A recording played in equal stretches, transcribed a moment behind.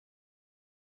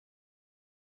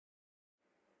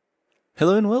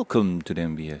Hello and welcome to the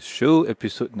MBS Show,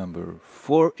 episode number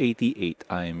 488.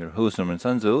 I am your host,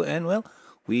 Sanzo, and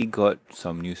we got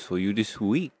some news for you this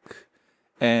week.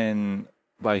 And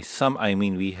by some, I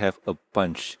mean we have a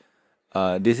bunch.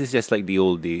 This is just like the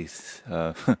old days.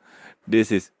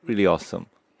 This is really awesome.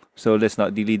 So let's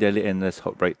not dilly-dally and let's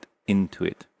hop right into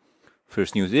it.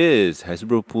 First news is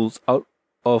Hasbro pulls out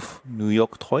of New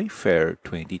York Toy Fair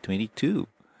 2022.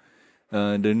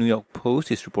 The New York Post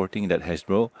is reporting that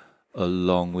Hasbro,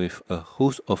 along with a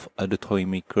host of other toy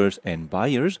makers and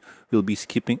buyers, will be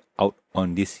skipping out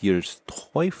on this year's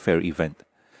Toy Fair event,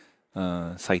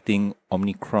 citing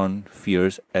Omicron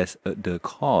fears as the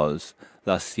cause.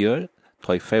 Last year,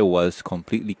 Toy Fair was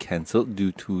completely cancelled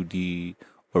due to the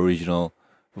original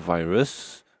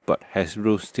virus, but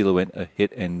Hasbro still went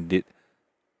ahead and did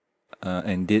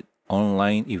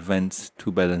online events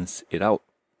to balance it out.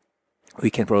 We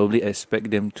can probably expect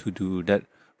them to do that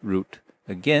route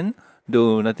again,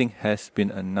 though nothing has been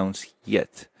announced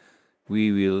yet.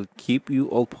 We will keep you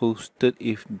all posted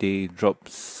if they drop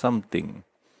something.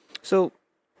 So,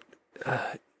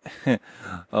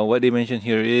 what they mentioned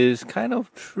here is kind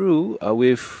of true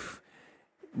with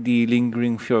the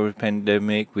lingering fear of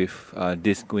pandemic, with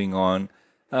this going on.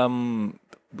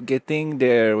 Getting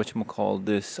their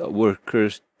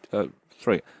workers,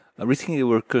 risking the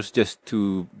workers just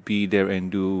to be there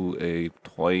and do a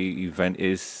toy event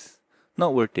is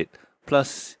not worth it.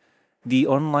 Plus, the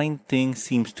online thing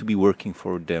seems to be working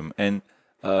for them. And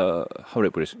how do I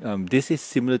put this? This is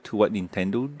similar to what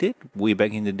Nintendo did way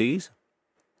back in the days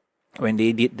when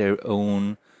they did their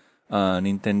own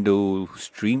Nintendo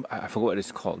stream. I forgot what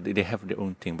it's called. They have their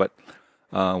own thing. But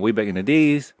way back in the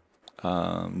days,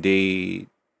 they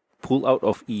pulled out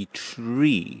of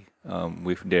E3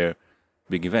 with their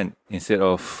big event. Instead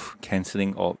of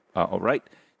cancelling outright,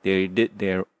 they did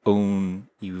their own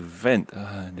event.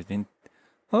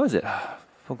 What was it?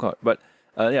 Forgot. But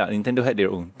Nintendo had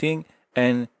their own thing,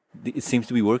 and it seems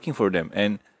to be working for them.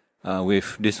 And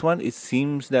with this one, it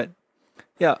seems that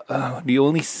the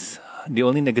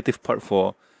only negative part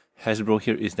for Hasbro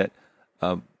here is that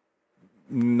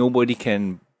nobody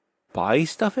can buy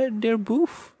stuff at their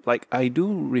booth. Like, I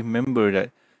do remember that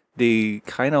they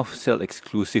kind of sell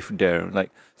exclusive there,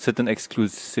 like certain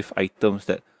exclusive items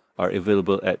that are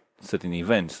available at certain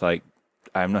events. Like,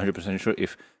 I'm not 100% sure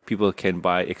if people can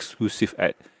buy exclusive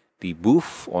at the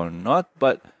booth or not,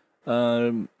 but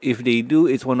if they do,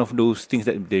 it's one of those things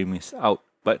that they miss out.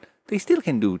 But they still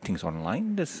can do things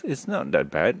online. It's not that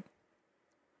bad.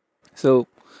 So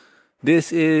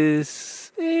this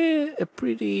is a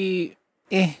pretty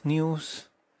news.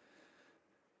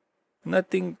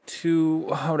 Nothing too,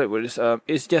 how do I word this?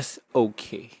 It's just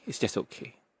okay.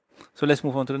 So let's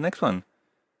move on to the next one.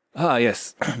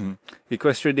 Yes.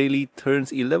 Equestria Daily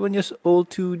turns 11 years old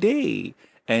today.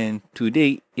 And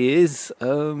today is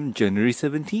January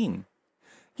 17.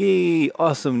 Yay!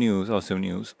 Awesome news.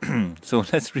 So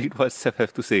let's read what Seth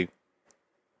have to say.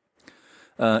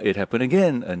 It happened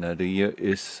again. Another year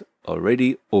is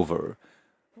already over.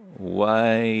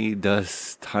 Why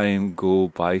does time go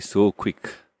by so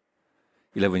quick?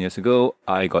 11 years ago,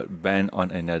 I got banned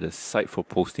on another site for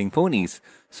posting ponies,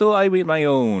 so I made my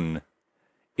own.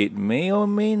 It may or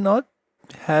may not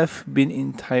have been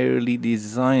entirely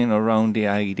designed around the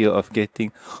idea of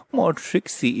getting more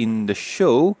tricksy in the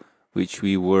show, which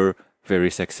we were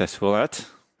very successful at,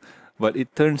 but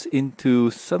it turns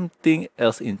into something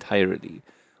else entirely.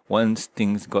 Once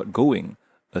things got going,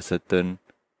 a certain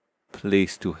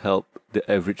place to help the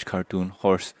average cartoon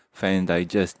horse fan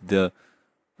digest the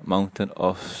mountain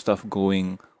of stuff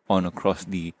going on across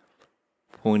the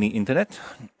pony internet.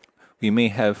 We may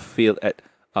have failed at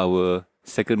our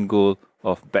second goal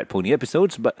of bad pony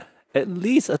episodes, but at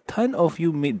least a ton of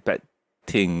you made bad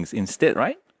things instead,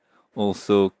 right?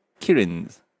 Also,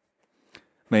 Kirin's.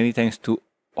 Many thanks to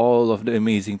all of the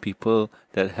amazing people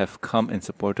that have come and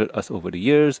supported us over the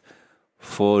years.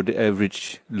 For the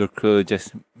average lurker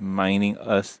just mining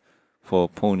us for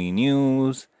pony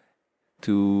news,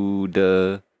 to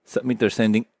the submitter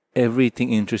sending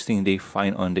everything interesting they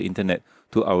find on the internet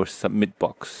to our submit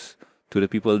box, to the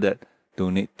people that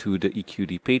donate to the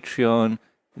EQD Patreon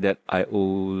that I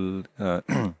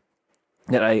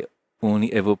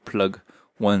only ever plug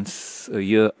once a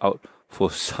year out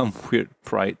for some weird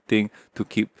pride thing to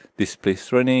keep this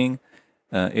place running.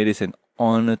 It is an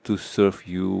honor to serve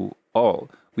you all.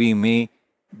 We may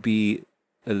be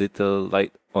a little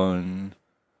light on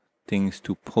things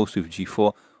to post with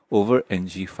G4 over and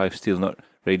G5 still not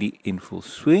ready in full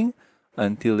swing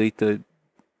until later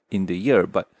in the year,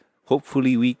 but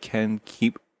hopefully we can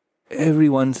keep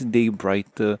everyone's day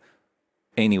brighter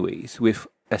anyways with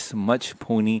as much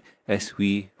pony as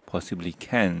we possibly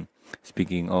can.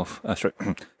 Speaking of,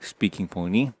 speaking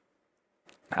pony,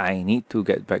 I need to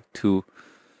get back to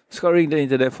scouring the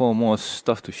internet for more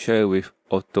stuff to share with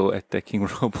auto-attacking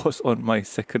robots on my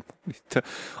second monitor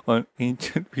on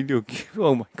ancient video games.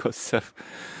 Oh my god, Seth.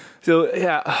 So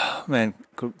yeah, man,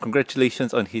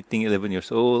 congratulations on hitting 11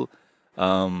 years old.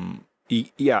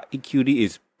 EQD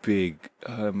is big.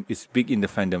 It's big in the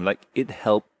fandom. Like, it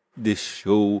helped this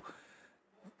show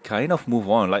kind of move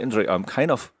on. Like,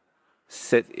 kind of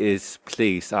set its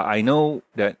place. I know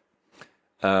that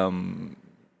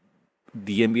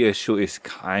the MBS show is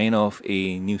kind of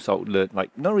a news outlet, like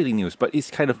not really news, but it's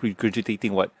kind of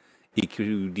regurgitating what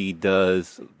EQD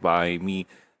does by me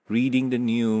reading the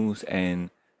news and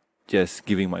just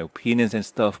giving my opinions and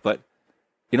stuff. But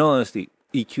in all honesty,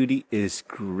 EQD is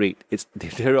great.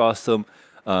 They're awesome.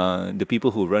 The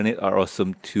people who run it are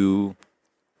awesome too.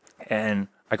 And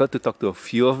I got to talk to a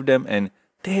few of them, and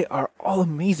they are all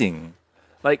amazing.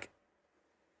 Like,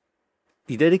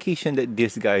 the dedication that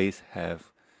these guys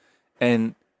have.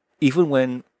 And even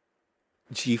when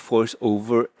G4's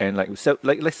over and like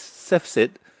Seth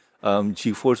said,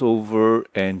 G4's over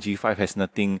and G5 has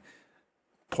nothing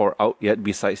pour out yet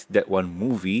besides that one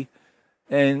movie.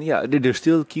 And yeah, they're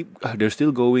still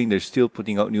going, they're still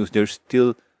putting out news, they're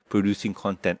still producing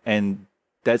content, and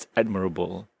that's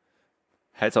admirable.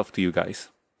 Hats off to you guys.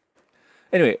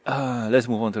 Anyway, let's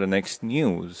move on to the next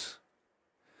news.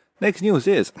 Next news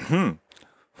is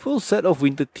full set of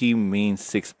Winter Team Main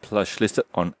 6 plush listed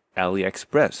on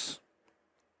AliExpress.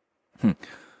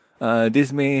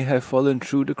 This may have fallen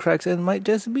through the cracks and might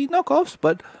just be knockoffs,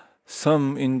 but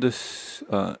some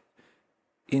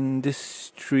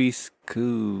industries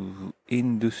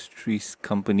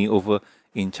company over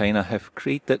in China have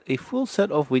created a full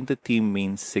set of Winter Team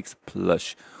Main 6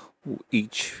 plush,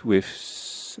 each with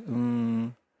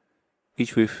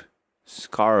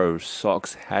scarves,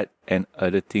 socks, hat, and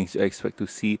other things you expect to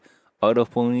see out of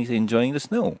ponies enjoying the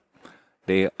snow.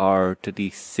 They are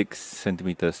 36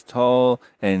 centimeters tall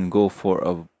and go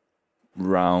for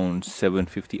around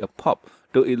 $7.50 a pop.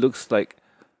 Though it looks like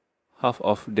half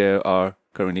of them are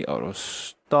currently out of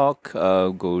stock.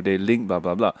 Go there, link, blah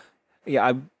blah blah.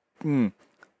 Yeah,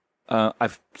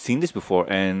 I've seen this before,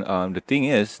 and the thing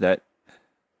is that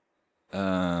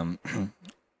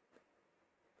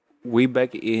way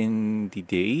back in the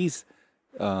days,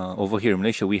 over here in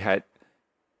Malaysia, we had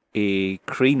a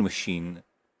crane machine,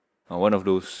 one of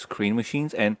those crane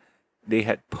machines, and they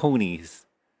had ponies.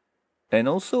 And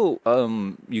also,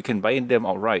 you can buy them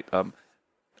outright.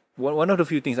 One of the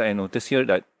few things I noticed here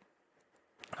that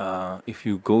if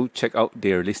you go check out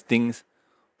their listings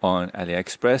on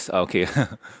AliExpress, okay,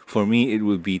 for me it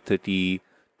would be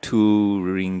 32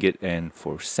 ringgit and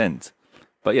 4 cents.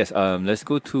 But yes, let's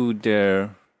go to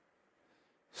their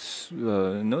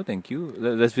no thank you.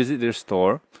 Let's visit their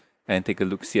store and take a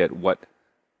look, see at what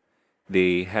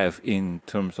they have in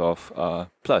terms of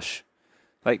plush.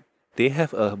 Like, they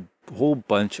have a whole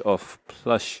bunch of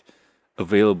plush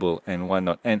available and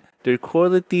whatnot, and their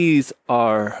qualities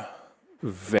are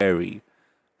vary.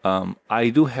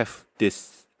 I do have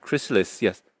this chrysalis,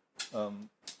 yes.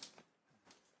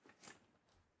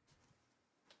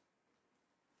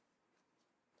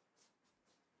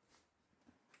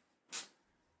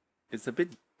 It's a bit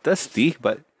dusty,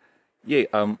 but yeah,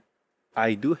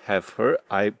 I do have her.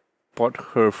 I bought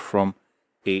her from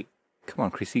a, come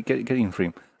on, Chrissy, get in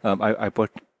frame. I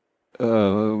bought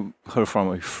her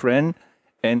from a friend,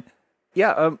 and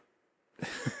yeah,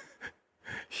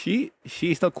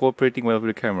 she's not cooperating well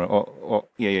with the camera.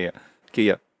 Yeah. Okay,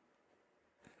 yeah.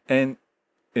 And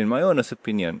in my honest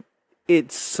opinion,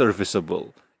 it's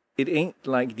serviceable. It ain't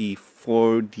like the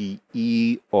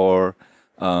 4DE or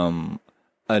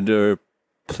other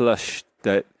plush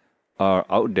that are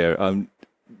out there.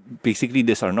 Basically,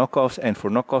 these are knockoffs, and for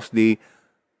knockoffs,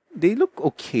 they look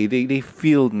okay. They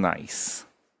feel nice.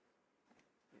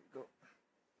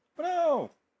 Oh,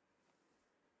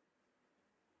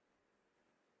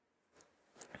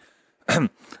 no!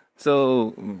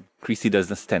 So Chrissy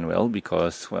doesn't stand well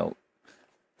because, well,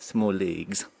 small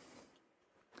legs.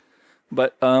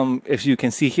 But as you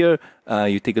can see here,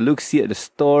 you take a look, see at the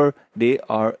store, there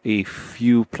are a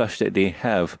few plush that they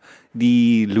have.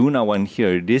 The Luna one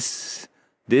here, this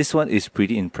one is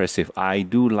pretty impressive. I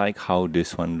do like how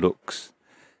this one looks.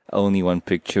 Only one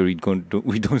picture, we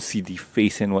don't see the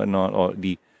face and whatnot, or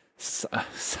the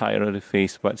side of the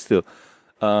face, but still.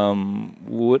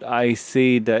 Would I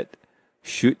say that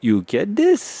should you get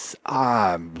this?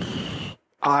 I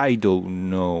don't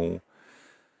know.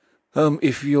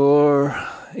 If you're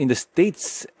in the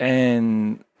States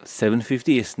and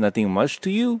 $750 is nothing much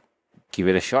to you, give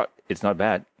it a shot. It's not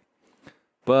bad.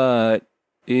 But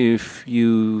if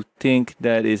you think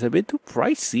that is a bit too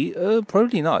pricey,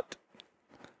 probably not.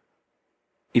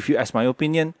 If you ask my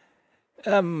opinion,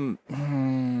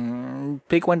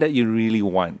 pick one that you really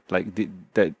want, like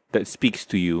that speaks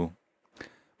to you.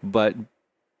 But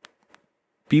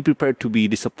be prepared to be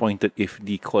disappointed if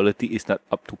the quality is not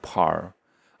up to par.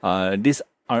 These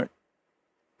aren't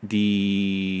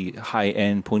the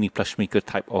high-end pony plush maker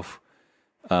type of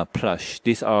plush.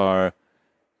 These are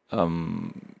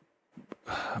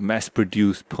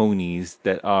mass-produced ponies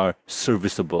that are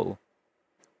serviceable.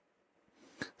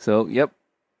 So, yep.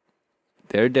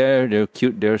 They're there, they're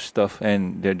cute, they're stuff,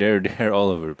 and they're all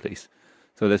over the place.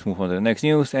 So let's move on to the next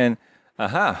news. And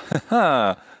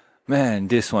man,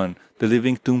 this one, the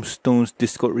Living Tombstones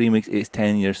Discord remix is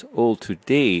 10 years old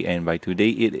today, and by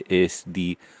today it is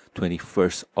the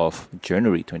 21st of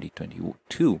January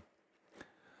 2022.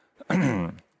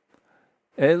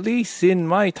 At least in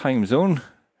my time zone.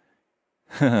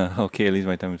 Okay, at least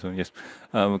my time zone, yes.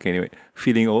 Okay, anyway,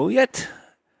 feeling old yet?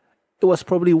 It was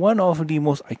probably one of the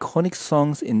most iconic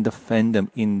songs in the fandom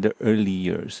in the early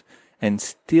years, and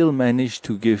still managed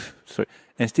to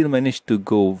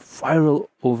go viral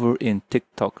over in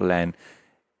TikTok land.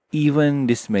 Even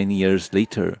this many years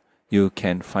later, you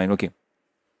can find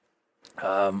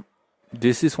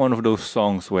this is one of those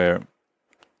songs where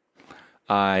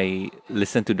I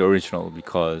listen to the original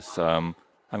because I'm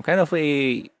kind of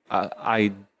I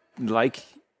like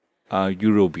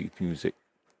Eurobeat music.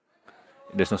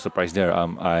 There's no surprise there.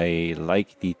 I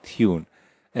like the tune,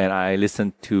 and I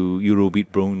listened to Eurobeat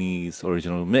Brony's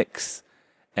original mix,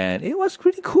 and it was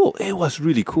pretty cool. It was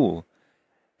really cool.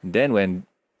 Then when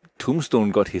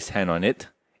Tombstone got his hand on it,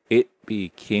 it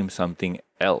became something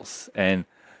else. And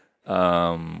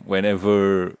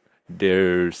whenever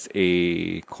there's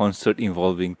a concert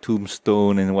involving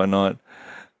Tombstone and whatnot,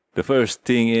 the first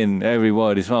thing in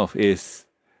everybody's mouth is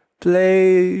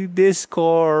play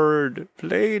Discord.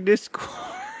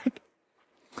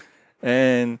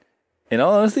 And in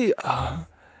all honesty,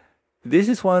 this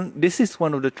is one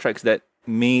of the tracks that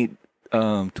made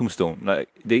Tombstone, like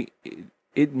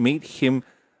it made him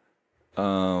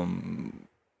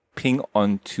ping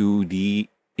onto the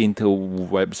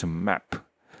interwebs map.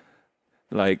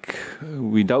 Like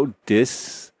without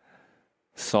this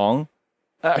song,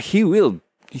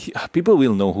 people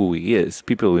will know who he is.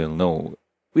 People will know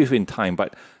within time,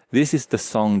 but this is the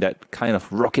song that kind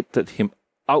of rocketed him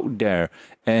out there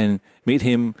and made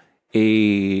him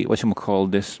a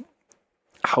household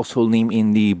name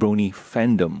in the Brony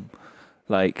fandom.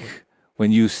 Like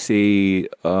when you say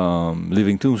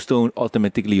Living Tombstone,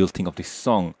 automatically you'll think of this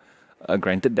song.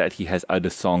 Granted that he has other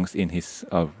songs in his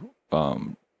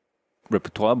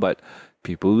repertoire, but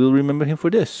people will remember him for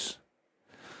this.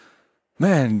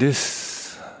 Man,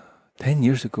 this 10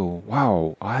 years ago.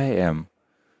 Wow, I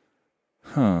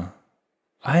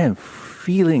am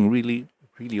feeling really,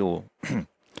 really old. But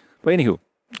anywho,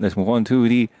 let's move on to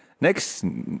the next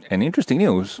and interesting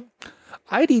news.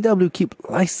 IDW keeps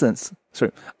license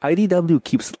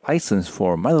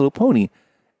for My Little Pony,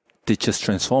 ditches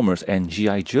Transformers and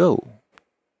G.I. Joe.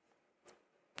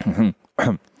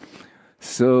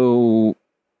 So,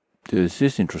 this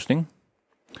is interesting.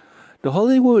 The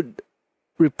Hollywood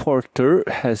Reporter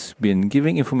has been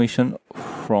giving information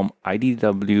from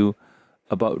IDW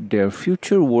about their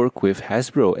future work with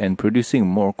Hasbro and producing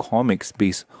more comics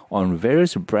based on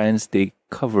various brands they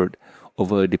covered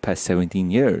over the past 17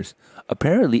 years.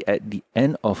 Apparently, at the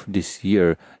end of this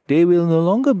year, they will no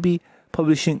longer be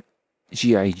publishing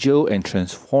G.I. Joe and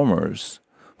Transformers.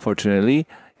 Fortunately,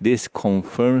 this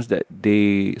confirms that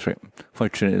they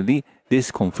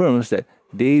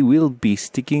will be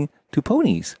sticking to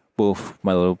ponies. Both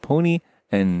My Little Pony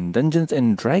and Dungeons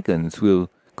and Dragons will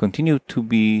continue to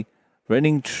be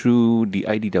running through the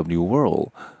IDW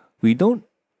world. We don't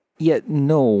yet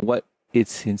know what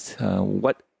is in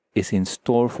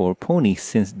store for Pony,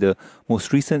 since the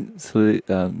most recent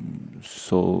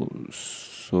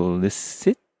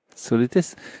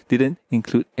Solitis didn't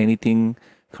include anything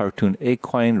cartoon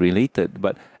equine related,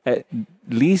 but at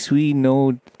least we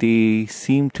know they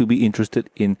seem to be interested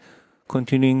in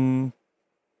continuing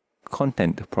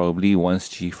content, probably once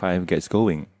G5 gets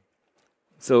going.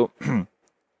 So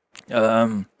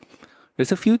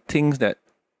there's a few things that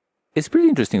is pretty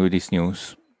interesting with this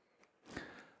news.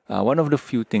 One of the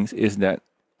few things is that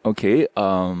it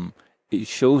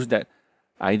shows that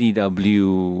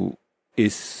IDW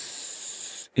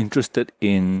is interested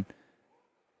in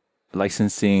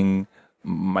licensing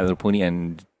My Little Pony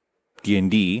and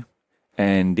D&D,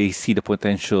 and they see the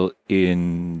potential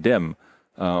in them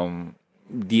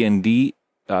D&D,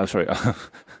 sorry,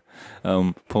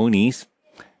 ponies.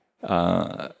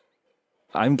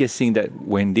 I'm guessing that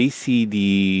when they see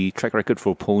the track record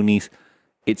for ponies,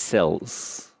 it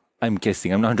sells. I'm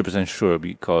guessing. I'm not 100% sure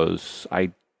because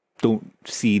I don't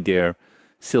see their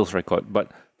sales record.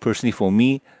 But personally, for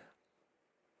me,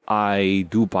 I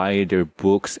do buy their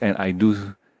books and I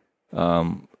do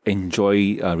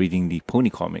enjoy reading the pony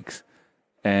comics.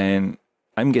 And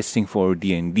I'm guessing for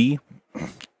D&D,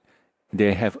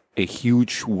 they have a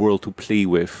huge world to play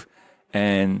with.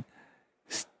 And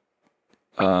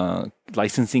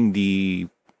licensing the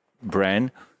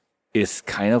brand is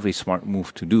kind of a smart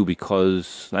move to do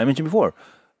because, like I mentioned before,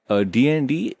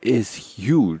 D&D is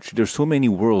huge. There's so many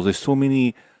worlds. There's so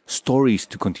many stories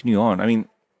to continue on. I mean,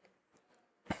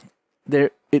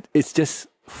 it's just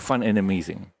fun and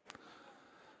amazing.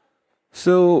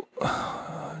 So,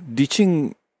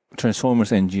 ditching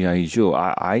Transformers and G.I. Joe,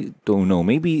 I don't know.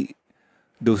 Maybe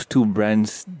those two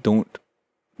brands don't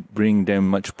bring them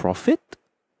much profit.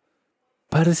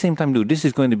 But at the same time, dude, this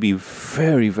is going to be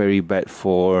very, very bad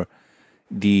for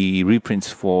the reprints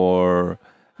for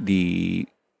the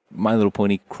My Little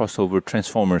Pony crossover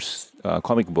Transformers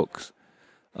comic books.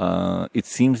 It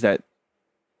seems that,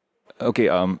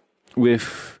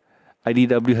 with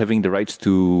IDW having the rights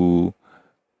to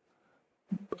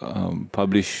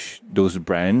publish those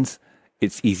brands,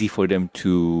 it's easy for them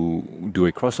to do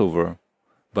a crossover.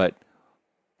 But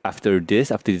after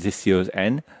this year's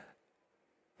end,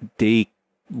 they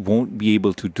won't be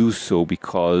able to do so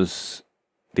because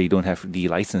they don't have the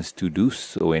license to do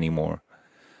so anymore.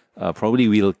 We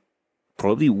will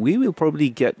probably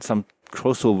get some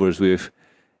crossovers with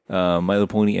My Little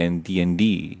Pony and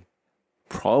D&D.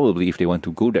 Probably if they want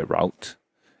to go that route.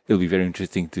 It'll be very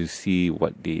interesting to see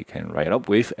what they can write up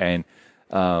with, and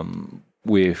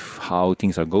with how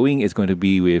things are going. It's going to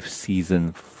be with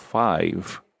Generation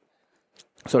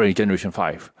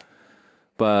 5.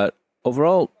 But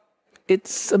overall,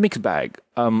 it's a mixed bag.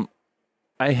 I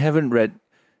haven't read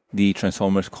the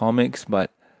Transformers comics,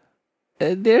 but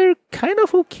they're kind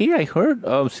of okay. I heard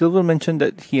Silver mentioned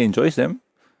that he enjoys them.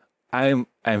 I'm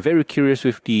very curious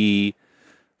with the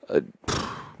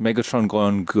Megatron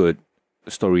Gone Good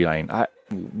storyline.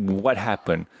 What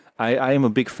happened? I am a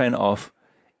big fan of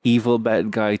evil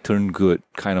bad guy turned good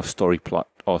kind of story plot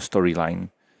or storyline.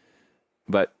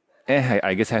 But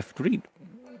I guess I have to read.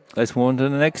 Let's move on to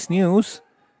the next news.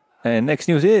 And next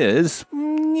news is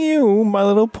new My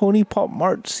Little Pony Pop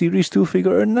Mart Series 2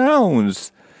 figure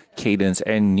announced. Cadence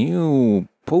and new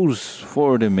pose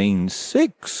for the main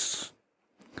 6.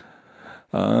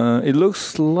 It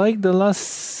looks like the last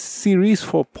series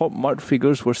for Pop Mart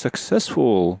figures were a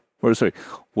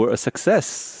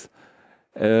success.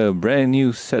 A brand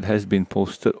new set has been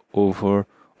posted over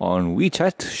on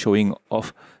WeChat showing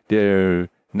off their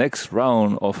next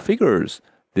round of figures.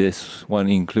 This one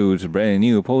includes brand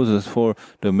new poses for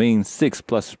the main 6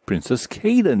 plus Princess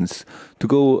Cadence to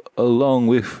go along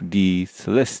with the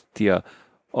Celestia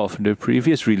of the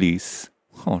previous release.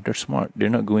 Oh, they're smart. They're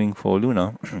not going for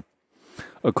Luna.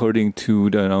 According to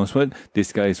the announcement,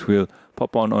 these guys will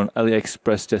pop on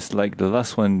AliExpress just like the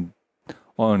last one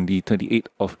on the 28th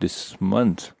of this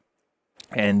month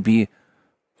and be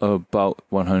about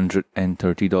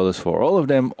 $130 for all of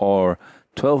them or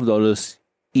 $12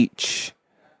 each.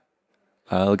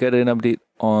 I'll get an update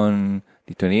on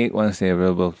the 28th once they're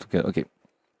available to get. Okay.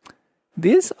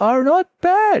 These are not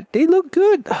bad. They look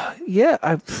good. Yeah,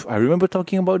 I remember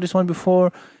talking about this one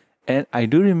before. And I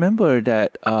do remember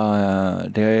that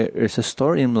there is a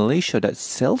store in Malaysia that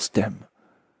sells them.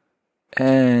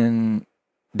 And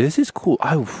this is cool.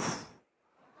 I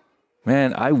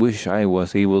wish I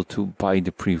was able to buy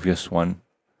the previous one.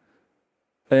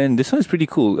 And this one is pretty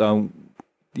cool.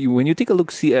 When you take a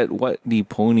look-see at what the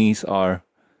ponies are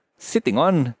sitting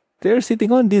on, they're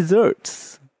sitting on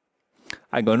desserts.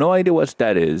 I got no idea what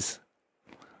that is.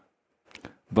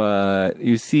 But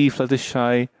you see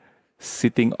Fluttershy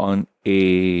sitting on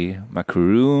a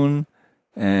macaroon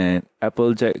and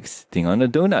Applejack sitting on a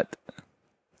donut.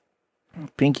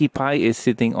 Pinkie Pie is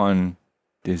sitting on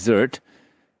dessert.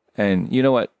 And you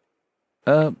know what?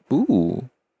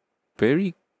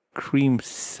 Berry cream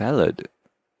salad.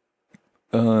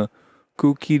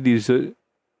 Cookie dessert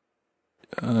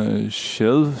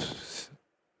shelves.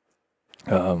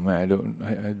 Oh man,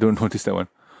 I don't notice that one.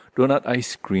 Donut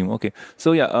ice cream. Okay,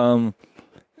 so yeah,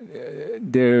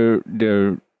 they're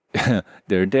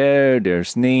there.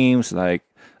 There's names like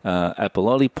apple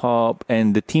lollipop,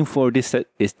 and the theme for this set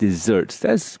is desserts.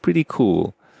 That's pretty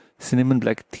cool. Cinnamon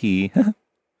black tea.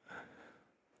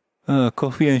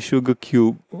 Coffee and sugar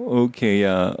cube. Okay,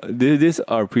 yeah. These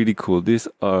are pretty cool. These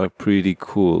are pretty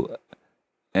cool.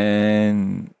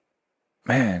 And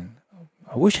man,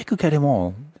 I wish I could get them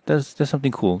all. That's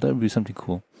something cool. That would be something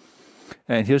cool.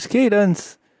 And here's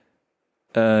Cadence.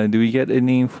 Do we get a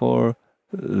name for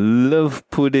love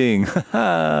pudding?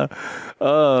 Oh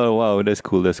wow, that's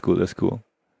cool. That's cool. That's cool.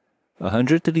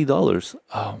 $130.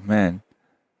 Oh man,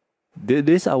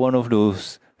 these are one of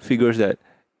those figures that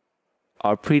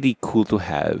are pretty cool to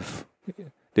have.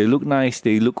 They look nice.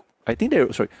 They look. I think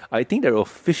they're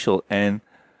official, and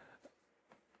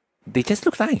they just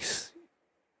look nice.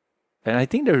 And I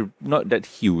think they're not that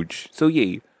huge. So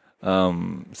yay.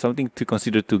 Something to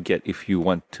consider to get if you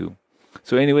want to.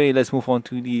 So anyway, let's move on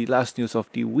to the last news of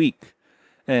the week.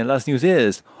 And last news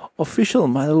is official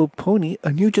MandoPony,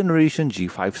 a new generation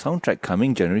G5 soundtrack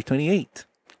coming January 28th.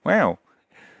 Wow.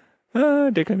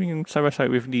 They're coming side by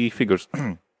side with the figures.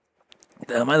 The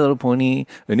MandoPony,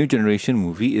 a new generation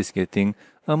movie, is getting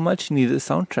a much needed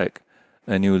soundtrack.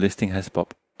 A new listing has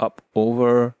popped up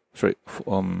for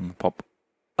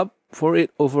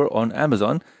it over on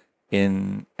Amazon.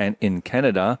 In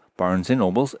Canada, Barnes &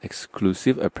 Noble's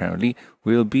exclusive apparently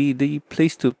will be the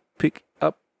place to pick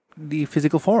up the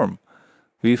physical form.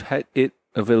 We've had it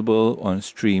available on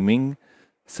streaming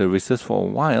services for a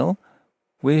while,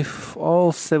 with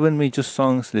all 7 major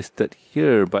songs listed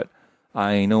here, but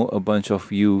I know a bunch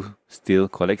of you still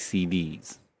collect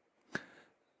CDs.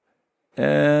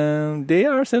 And they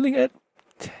are selling at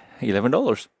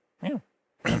 $11. Yeah.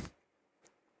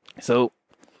 So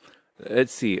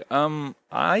let's see.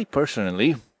 I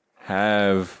personally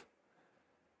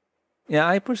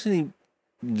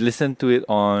listen to it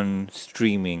on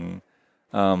streaming.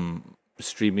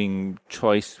 Streaming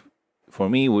choice for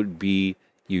me would be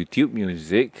YouTube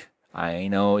Music. I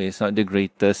know it's not the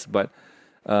greatest, but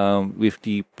with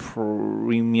the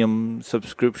premium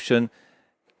subscription,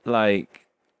 like,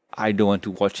 I don't want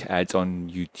to watch ads on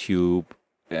YouTube,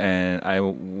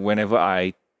 and whenever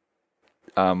I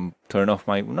turn off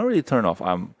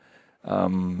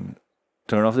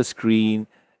the screen,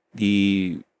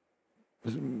 the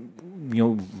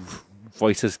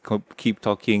voices keep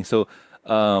talking, so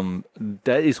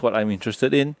that is what I'm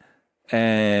interested in,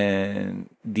 and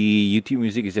the YouTube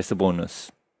Music is just a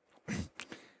bonus.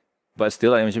 But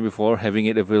still, I mentioned before, having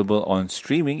it available on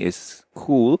streaming is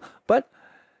cool, but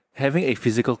having a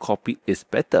physical copy is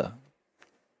better.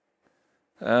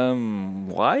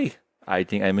 Why? I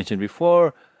think I mentioned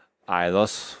before, I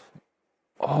lost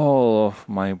all of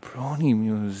my brony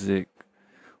music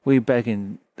way back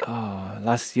in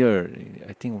last year.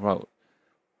 I think about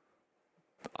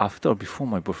after or before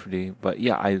my birthday. But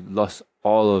yeah, I lost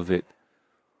all of it.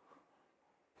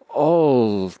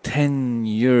 All 10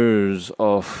 years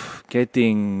of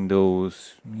getting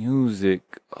those music.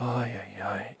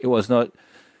 It was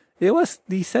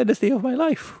the saddest day of my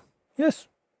life. Yes.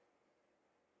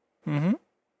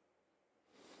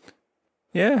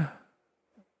 Yeah.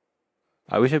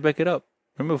 I wish I back it up.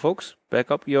 Remember, folks,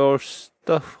 back up your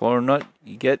stuff or not,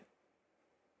 you get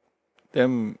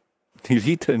them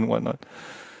deleted and whatnot.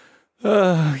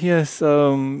 Yes,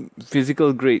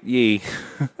 physical grade, yay.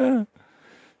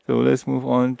 So let's move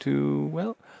on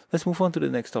to the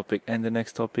next topic. And the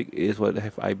next topic is what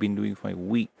have I been doing for my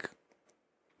week.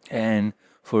 And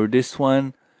for this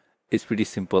one, it's pretty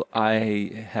simple.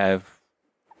 I have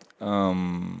how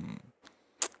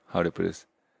to put this?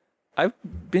 I've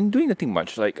been doing nothing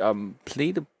much. Like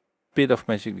played a bit of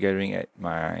Magic the Gathering at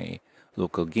my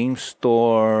local game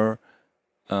store.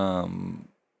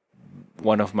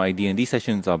 One of my D&D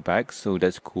sessions are back, so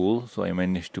that's cool. So I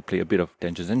managed to play a bit of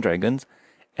Dungeons and Dragons.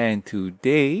 And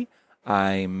today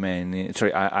I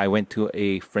went to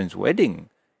a friend's wedding.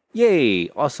 Yay!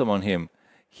 Awesome on him.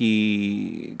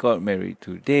 He got married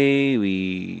today.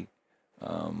 We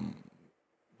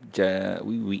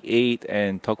ate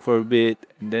and talked for a bit,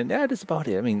 and then that's about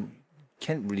it. I mean,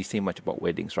 can't really say much about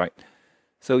weddings, right?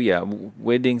 So yeah,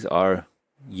 weddings are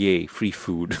yay, free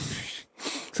food.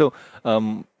 So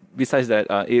besides that,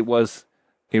 it was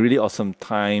a really awesome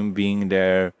time being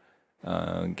there,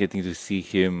 getting to see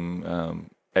him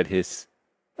at his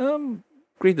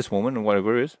greatest moment or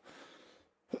whatever it is.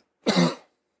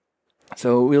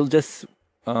 So we'll just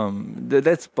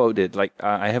that's about it. Like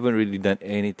I haven't really done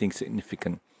anything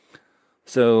significant.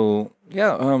 So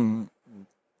yeah,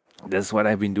 that's what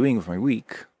I've been doing with my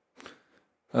week.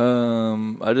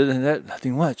 Other than that,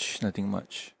 nothing much.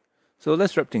 So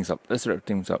let's wrap things up.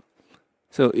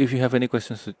 So if you have any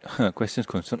questions,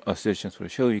 concerns, or suggestions for the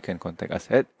show, you can contact us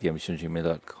at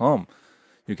theambitiongmail.com.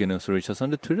 You can also reach us on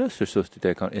the Twitter. The show's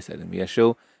Twitter account is at MBS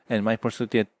Show, and my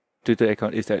personal Twitter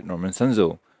account is at Norman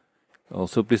Sanzo.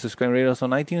 Also, please subscribe and rate us on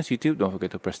iTunes, YouTube. Don't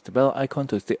forget to press the bell icon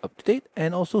to stay up to date.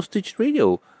 And also Stitch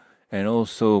Radio. And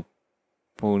also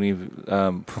Pony...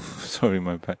 sorry,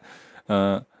 my bad.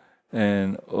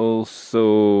 And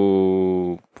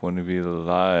also Ponyville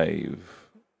Live.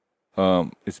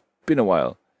 It's been a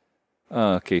while.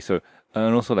 Okay, so...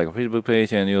 and also like a Facebook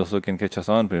page. And you also can catch us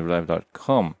on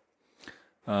ponyvillelive.com.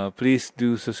 Please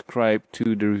do subscribe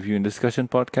to the Review and Discussion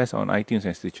podcast on iTunes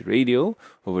and Stitch Radio.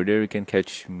 Over there, you can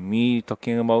catch me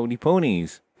talking about the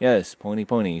ponies. Yes,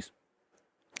 ponies.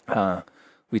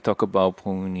 We talk about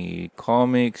pony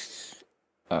comics,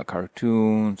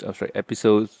 cartoons,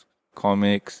 episodes,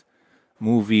 comics,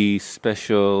 movies,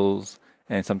 specials,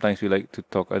 and sometimes we like to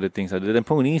talk other things other than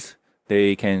ponies.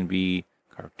 They can be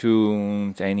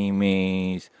cartoons,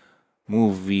 animes,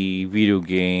 movie, video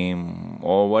game,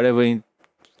 or whatever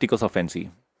tickles our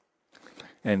fancy.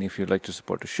 And if you'd like to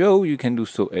support the show, you can do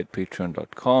so at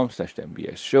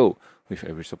patreon.com/MBS Show. With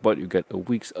every support, you get a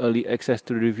week's early access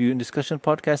to the Review and Discussion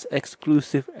podcast,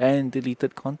 exclusive and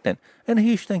deleted content. And a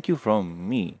huge thank you from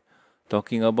me.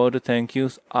 Talking about the thank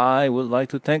yous, I would like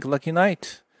to thank Lucky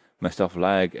Knight, Master of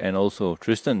Lag, and also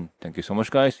Tristan. Thank you so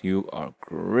much, guys. You are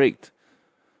great.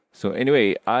 So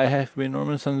anyway, I have been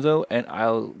Norman Sanzo, and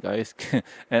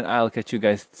I'll catch you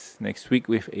guys next week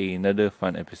with another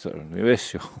fun episode on MBS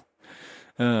Show.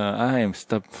 I am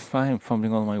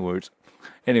fumbling all my words.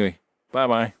 Anyway, bye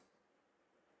bye.